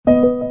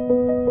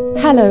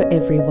Hello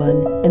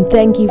everyone, and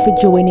thank you for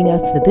joining us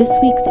for this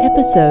week's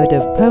episode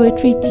of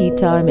Poetry Tea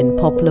Time in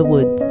Poplar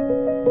Woods.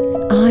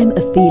 I'm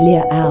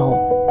Ophelia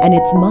Owl, and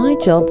it's my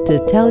job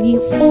to tell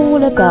you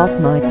all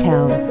about my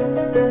town.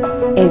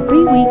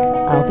 Every week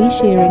I'll be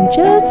sharing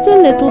just a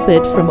little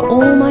bit from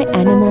all my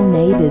animal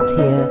neighbours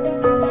here.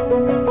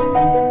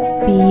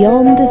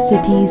 Beyond the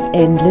city's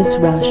endless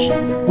rush,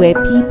 where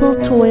people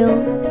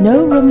toil,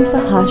 no room for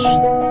hush,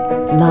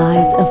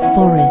 lies a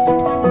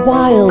forest,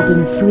 wild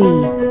and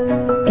free.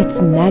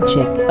 It's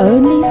magic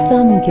only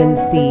some can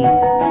see.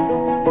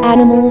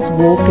 Animals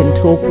walk and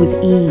talk with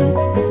ease,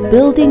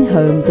 building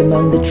homes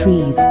among the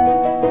trees.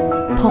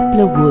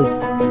 Poplar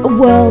Woods, a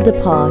world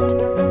apart,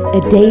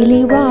 a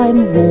daily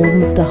rhyme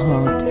warms the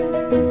heart.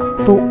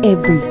 For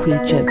every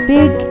creature,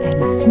 big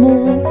and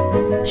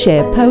small,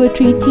 share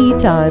poetry tea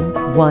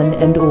time, one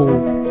and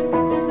all.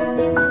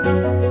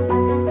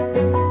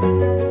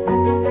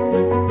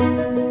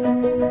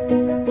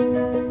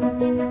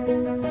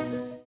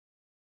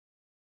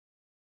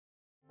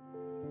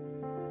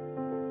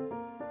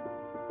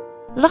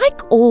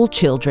 Like all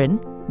children,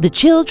 the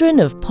children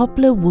of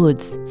Poplar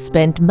Woods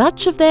spend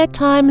much of their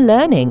time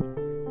learning.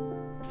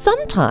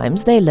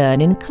 Sometimes they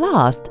learn in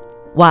class,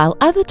 while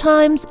other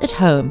times at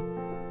home.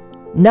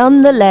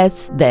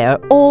 Nonetheless, they're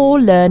all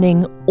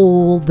learning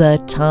all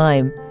the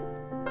time.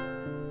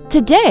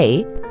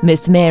 Today,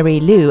 Miss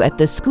Mary Lou at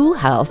the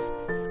schoolhouse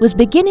was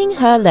beginning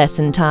her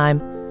lesson time,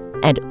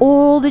 and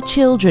all the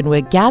children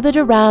were gathered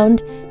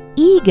around,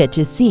 eager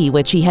to see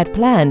what she had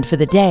planned for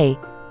the day.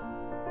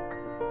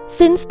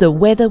 Since the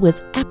weather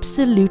was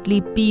absolutely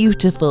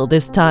beautiful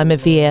this time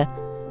of year,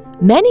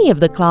 many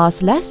of the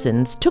class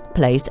lessons took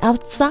place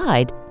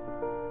outside.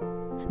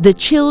 The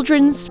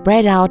children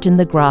spread out in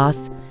the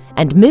grass,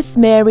 and Miss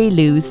Mary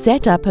Lou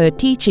set up her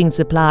teaching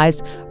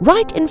supplies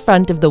right in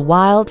front of the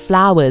wild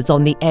flowers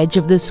on the edge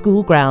of the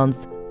school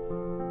grounds.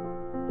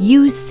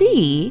 You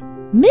see,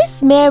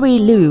 Miss Mary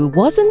Lou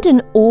wasn't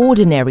an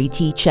ordinary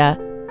teacher.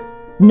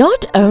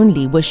 Not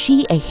only was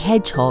she a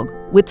hedgehog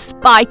with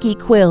spiky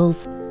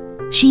quills,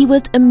 she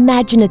was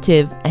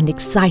imaginative and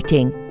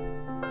exciting.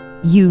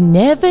 You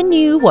never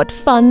knew what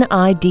fun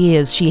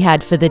ideas she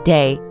had for the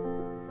day.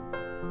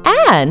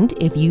 And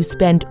if you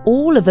spent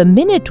all of a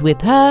minute with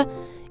her,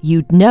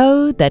 you'd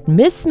know that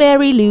Miss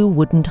Mary Lou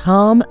wouldn't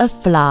harm a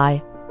fly.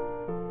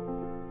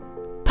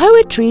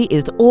 Poetry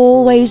is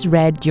always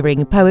read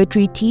during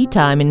poetry tea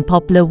time in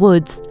Poplar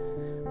Woods,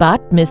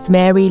 but Miss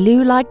Mary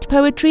Lou liked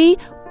poetry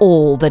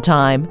all the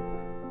time.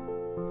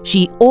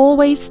 She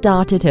always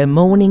started her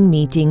morning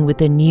meeting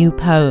with a new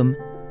poem.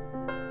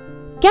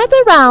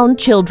 Gather round,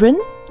 children.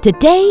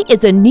 Today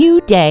is a new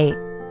day.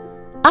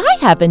 I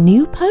have a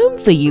new poem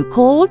for you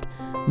called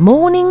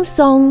Morning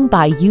Song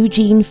by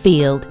Eugene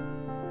Field.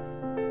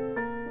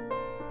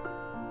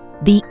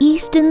 The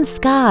eastern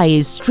sky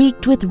is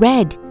streaked with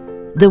red.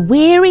 The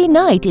weary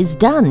night is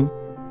done,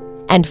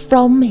 and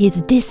from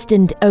his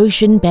distant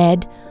ocean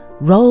bed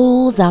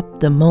rolls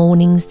up the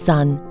morning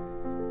sun.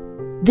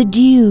 The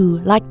dew,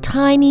 like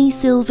tiny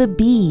silver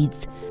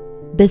beads,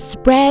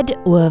 bespread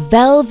o'er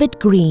velvet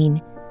green,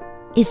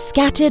 is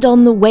scattered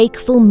on the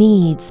wakeful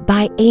meads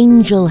by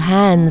angel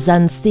hands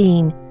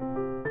unseen.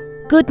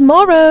 Good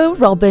morrow,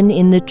 robin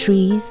in the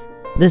trees,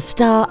 the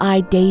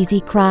star-eyed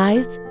daisy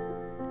cries.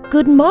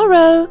 Good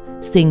morrow,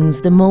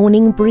 sings the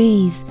morning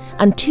breeze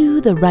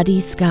unto the ruddy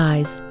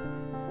skies.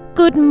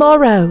 Good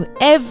morrow,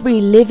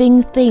 every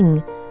living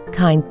thing,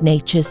 kind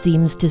nature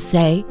seems to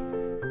say,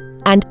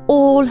 and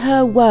all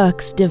her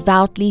works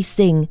devoutly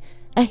sing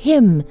a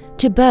hymn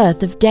to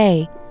birth of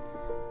day.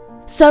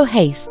 So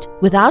haste,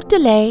 without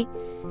delay,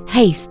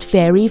 haste,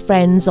 fairy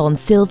friends on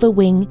silver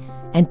wing,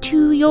 and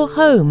to your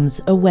homes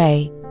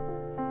away.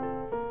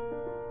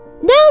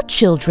 Now,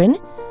 children,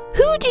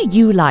 who do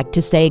you like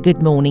to say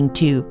good morning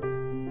to?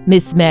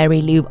 Miss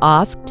Mary Lou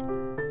asked.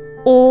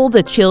 All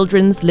the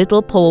children's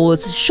little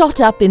paws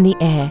shot up in the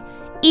air,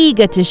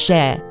 eager to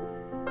share.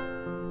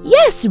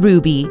 Yes,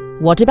 Ruby,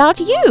 what about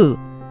you?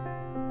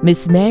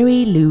 Miss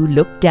Mary Lou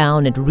looked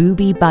down at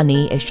Ruby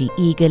Bunny as she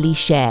eagerly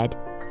shared.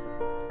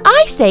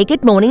 I say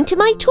good morning to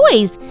my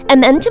toys,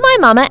 and then to my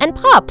mama and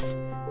pops,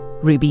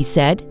 Ruby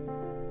said.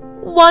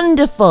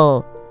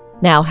 Wonderful!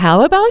 Now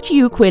how about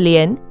you,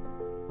 Quillian?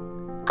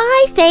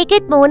 I say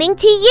good morning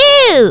to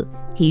you,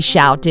 he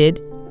shouted.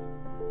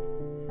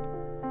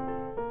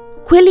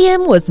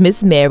 Quilliam was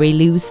Miss Mary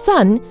Lou's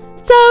son,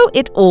 so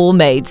it all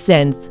made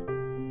sense.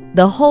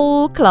 The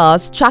whole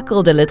class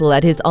chuckled a little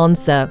at his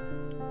answer.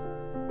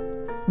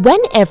 When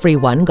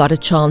everyone got a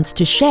chance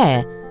to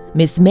share,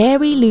 Miss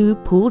Mary Lou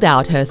pulled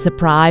out her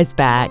surprise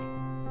bag.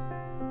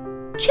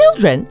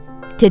 Children,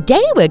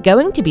 today we're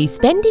going to be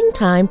spending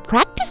time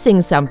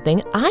practicing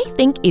something I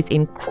think is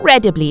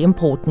incredibly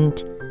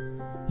important.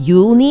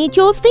 You'll need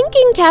your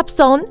thinking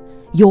caps on,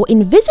 your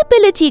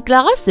invisibility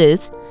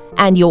glasses,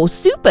 and your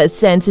super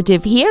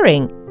sensitive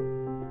hearing.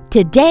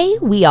 Today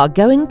we are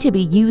going to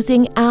be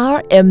using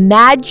our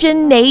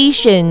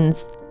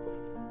imaginations.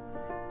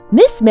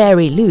 Miss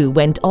Mary Lou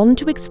went on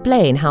to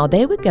explain how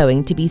they were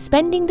going to be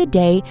spending the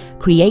day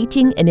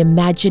creating an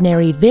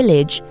imaginary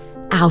village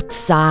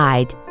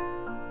outside.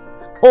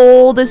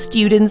 All the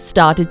students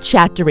started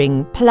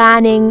chattering,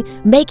 planning,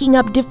 making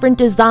up different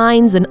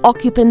designs and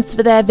occupants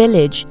for their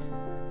village.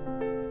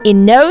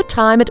 In no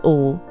time at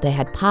all, they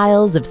had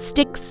piles of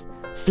sticks,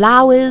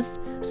 flowers,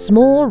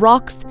 small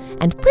rocks,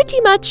 and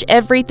pretty much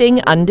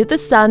everything under the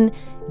sun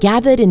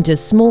gathered into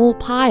small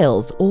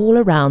piles all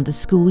around the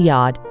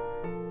schoolyard.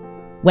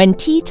 When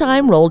tea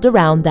time rolled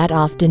around that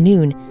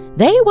afternoon,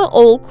 they were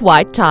all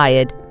quite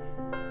tired.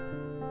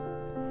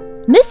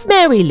 Miss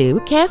Mary Lou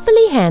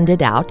carefully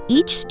handed out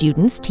each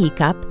student's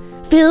teacup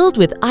filled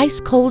with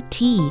ice-cold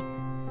tea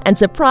and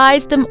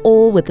surprised them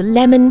all with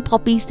lemon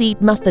poppy seed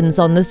muffins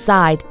on the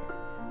side.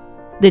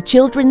 The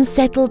children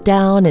settled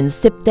down and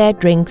sipped their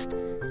drinks,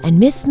 and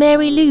Miss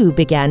Mary Lou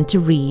began to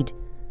read.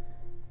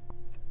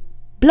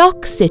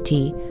 Block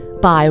City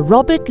by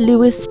Robert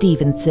Louis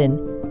Stevenson.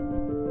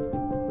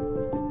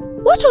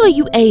 What are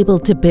you able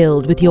to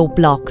build with your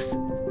blocks?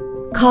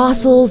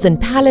 Castles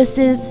and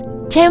palaces,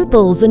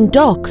 temples and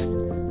docks.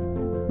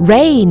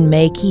 Rain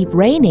may keep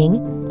raining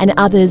and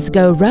others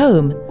go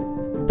roam,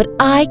 but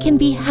I can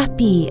be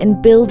happy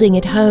and building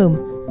at home.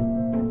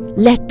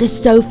 Let the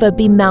sofa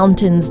be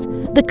mountains,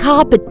 the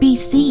carpet be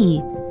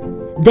sea.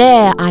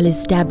 There I'll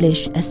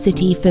establish a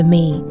city for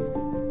me.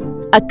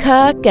 A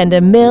kirk and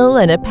a mill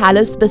and a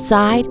palace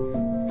beside,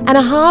 and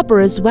a harbour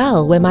as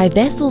well where my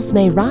vessels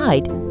may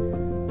ride.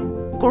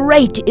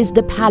 Great is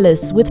the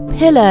palace with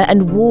pillar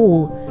and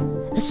wall,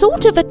 a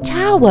sort of a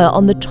tower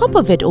on the top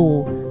of it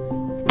all,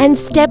 and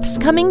steps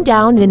coming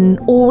down in an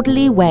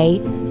orderly way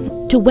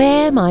to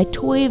where my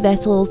toy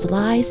vessels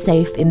lie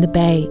safe in the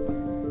bay.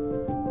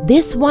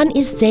 This one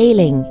is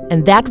sailing,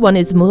 and that one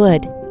is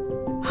moored.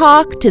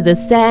 Hark to the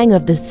sang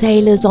of the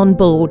sailors on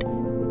board.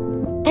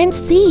 And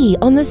see,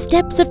 on the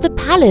steps of the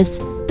palace,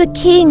 the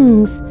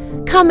kings,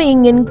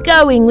 coming and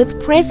going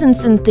with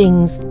presents and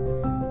things.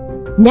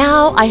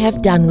 Now I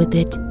have done with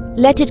it,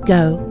 let it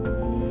go.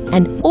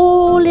 And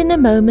all in a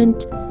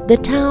moment, the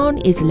town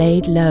is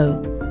laid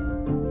low.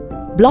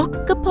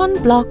 Block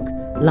upon block,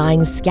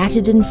 lying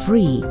scattered and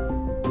free.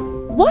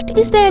 What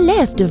is there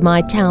left of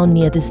my town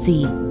near the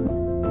sea?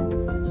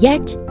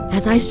 Yet,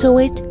 as I saw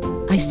it,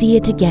 I see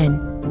it again.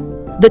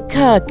 The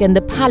kirk and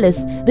the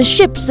palace, the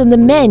ships and the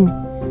men.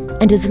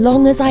 And as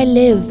long as I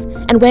live,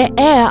 and where'er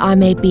I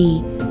may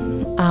be,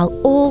 I'll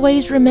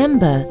always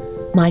remember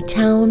my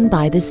town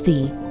by the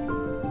sea.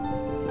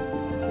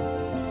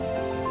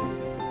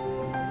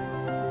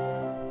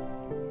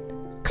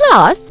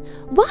 Class,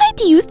 why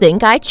do you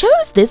think I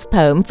chose this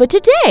poem for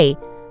today?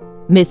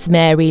 Miss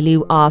Mary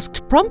Lou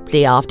asked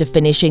promptly after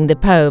finishing the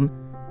poem.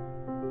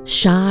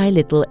 Shy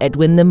little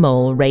Edwin the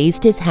Mole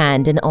raised his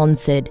hand and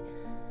answered,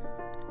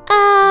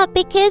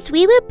 Because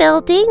we were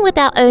building with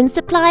our own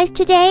supplies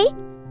today.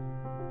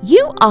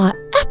 You are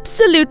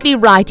absolutely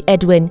right,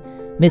 Edwin.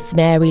 Miss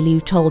Mary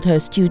Lou told her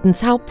students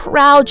how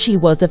proud she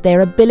was of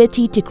their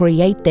ability to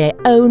create their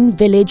own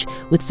village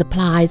with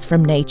supplies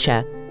from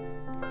nature.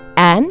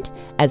 And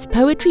as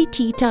Poetry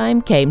Tea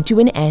Time came to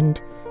an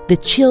end, the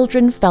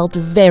children felt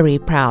very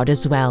proud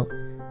as well.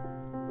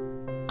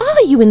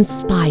 Are you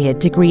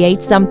inspired to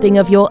create something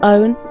of your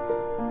own?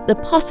 The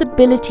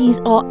possibilities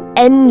are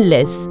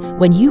endless.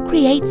 When you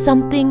create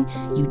something,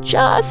 you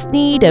just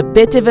need a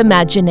bit of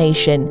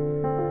imagination.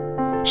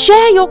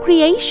 Share your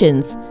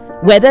creations,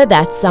 whether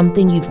that's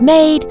something you've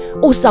made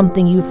or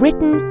something you've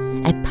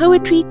written, at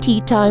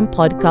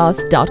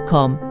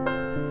poetryteatimepodcast.com.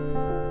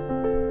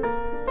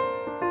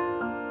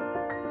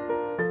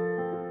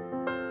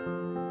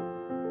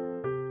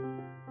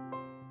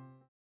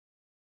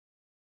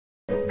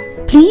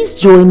 Please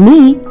join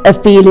me,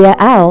 Ophelia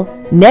Owl,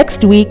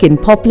 next week in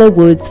Poplar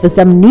Woods for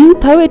some new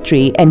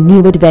poetry and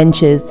new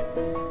adventures.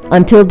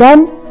 Until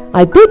then,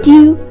 I bid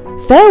you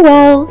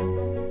farewell.